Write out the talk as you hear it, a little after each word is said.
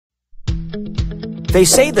They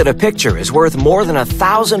say that a picture is worth more than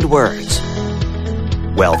 1,000 words.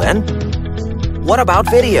 Well then, what about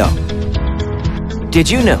video? Did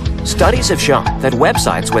you know studies have shown that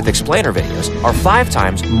websites with explainer videos are 5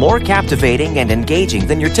 times more captivating and engaging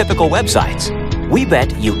than your typical websites? We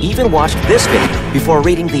bet you even watched this video before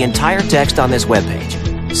reading the entire text on this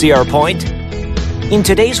webpage. See our point? In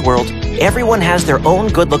today's world, everyone has their own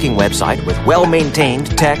good-looking website with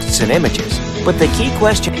well-maintained texts and images. But the key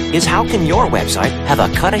question is, how can your website have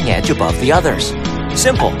a cutting edge above the others?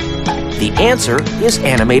 Simple. The answer is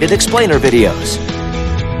animated explainer videos.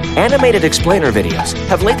 Animated explainer videos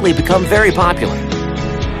have lately become very popular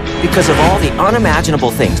because of all the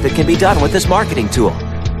unimaginable things that can be done with this marketing tool.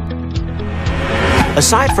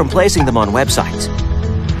 Aside from placing them on websites,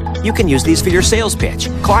 you can use these for your sales pitch,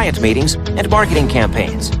 client meetings, and marketing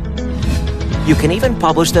campaigns. You can even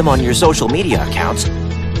publish them on your social media accounts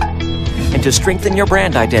and to strengthen your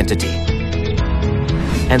brand identity.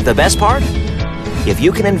 And the best part? If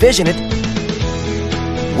you can envision it,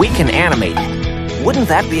 we can animate it. Wouldn't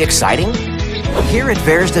that be exciting? Here at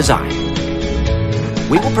Verzdesign,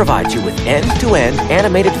 we will provide you with end-to-end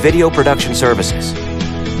animated video production services.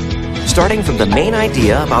 Starting from the main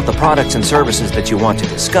idea about the products and services that you want to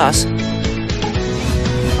discuss,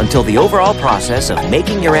 until the overall process of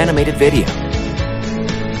making your animated video.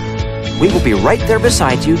 We will be right there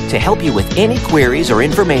beside you to help you with any queries or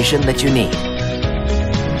information that you need.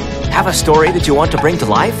 Have a story that you want to bring to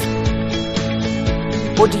life?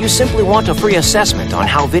 Or do you simply want a free assessment on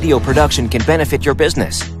how video production can benefit your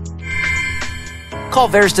business? Call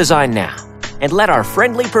Verzdesign now and let our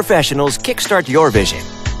friendly professionals kickstart your vision.